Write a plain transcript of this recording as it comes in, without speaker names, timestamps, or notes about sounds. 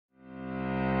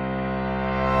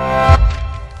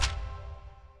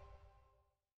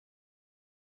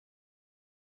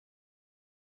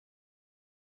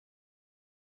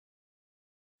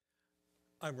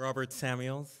I'm Robert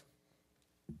Samuels.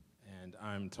 And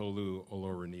I'm Toluse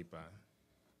Olorunnipa.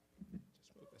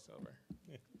 Just move this over.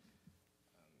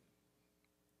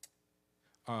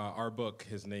 Our book,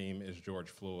 his name is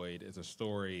George Floyd, is a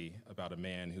story about a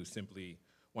man who simply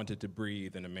wanted to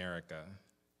breathe in America,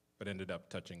 but ended up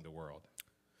touching the world.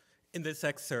 In this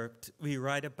excerpt, we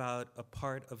write about a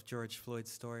part of George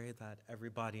Floyd's story that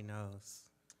everybody knows.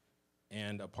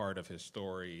 And a part of his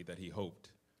story that he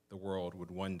hoped the world would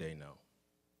one day know.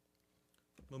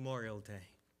 Memorial Day.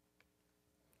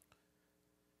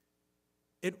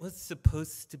 It was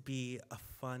supposed to be a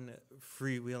fun,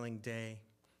 freewheeling day,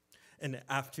 an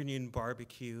afternoon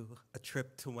barbecue, a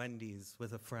trip to Wendy's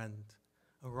with a friend,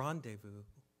 a rendezvous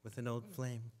with an old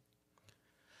flame.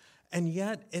 And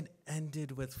yet it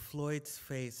ended with Floyd's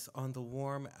face on the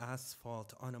warm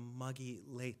asphalt on a muggy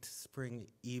late spring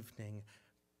evening,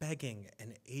 begging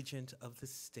an agent of the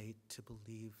state to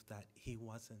believe that he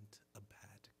wasn't a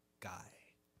bad guy.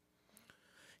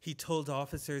 He told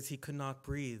officers he could not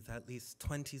breathe at least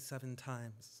 27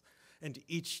 times, and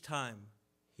each time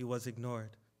he was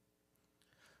ignored.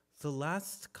 The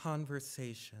last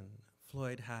conversation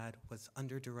Floyd had was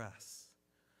under duress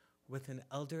with an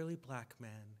elderly black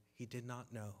man he did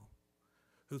not know,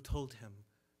 who told him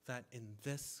that in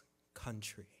this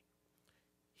country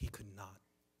he could not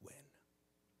win.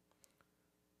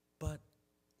 But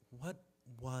what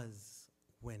was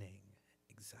winning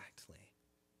exactly?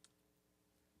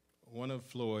 One of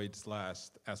Floyd's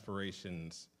last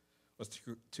aspirations was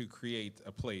to create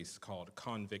a place called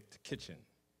Convict Kitchen.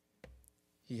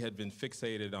 He had been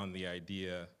fixated on the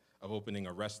idea of opening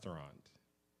a restaurant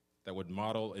that would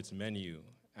model its menu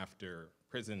after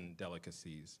prison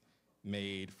delicacies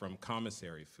made from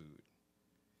commissary food.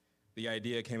 The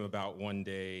idea came about one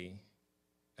day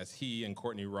as he and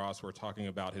Courtney Ross were talking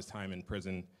about his time in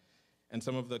prison and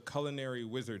some of the culinary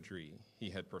wizardry he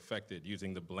had perfected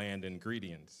using the bland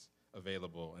ingredients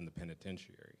available in the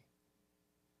penitentiary.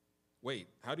 Wait,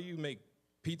 how do you make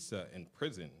pizza in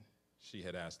prison? She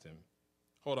had asked him.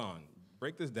 Hold on,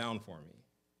 break this down for me.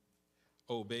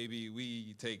 Oh baby,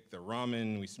 we take the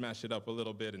ramen, we smash it up a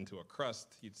little bit into a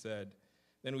crust, he'd said.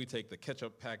 Then we take the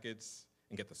ketchup packets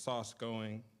and get the sauce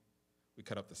going. We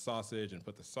cut up the sausage and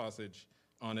put the sausage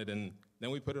on it, and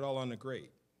then we put it all on a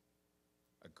grate.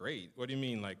 A grate? What do you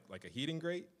mean, like a heating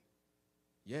grate?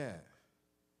 Yeah.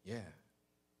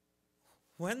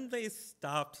 When they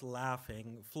stopped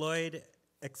laughing, Floyd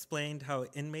explained how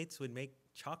inmates would make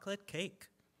chocolate cake.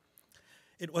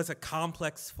 It was a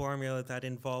complex formula that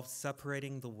involved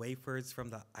separating the wafers from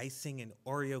the icing in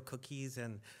Oreo cookies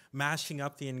and mashing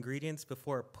up the ingredients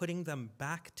before putting them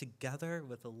back together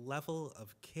with a level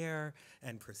of care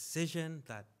and precision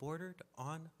that bordered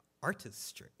on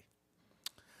artistry.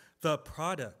 The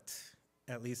product,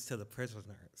 at least to the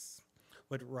prisoners,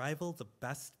 would rival the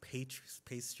best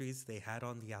pastries they had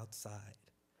on the outside.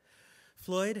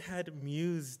 Floyd had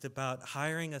mused about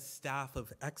hiring a staff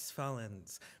of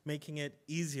ex-felons, making it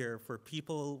easier for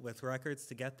people with records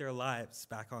to get their lives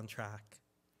back on track.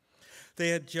 They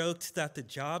had joked that the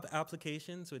job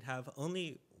applications would have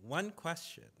only one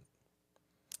question.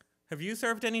 Have you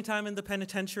served any time in the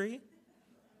penitentiary?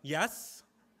 Yes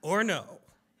or no?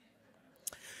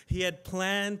 He had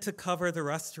planned to cover the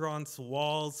restaurant's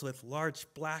walls with large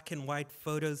black and white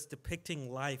photos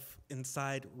depicting life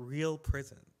inside real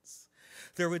prisons.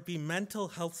 There would be mental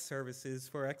health services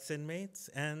for ex-inmates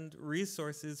and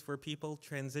resources for people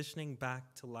transitioning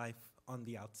back to life on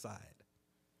the outside.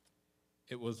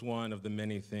 It was one of the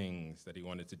many things that he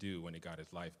wanted to do when he got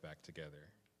his life back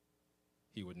together.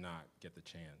 He would not get the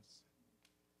chance.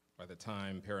 By the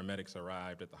time paramedics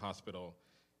arrived at the hospital,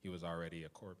 he was already a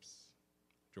corpse.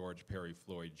 George Perry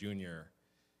Floyd Jr.,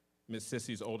 Miss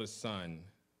Sissy's oldest son,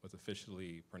 was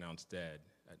officially pronounced dead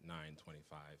at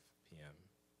 9:25 p.m.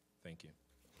 Thank you.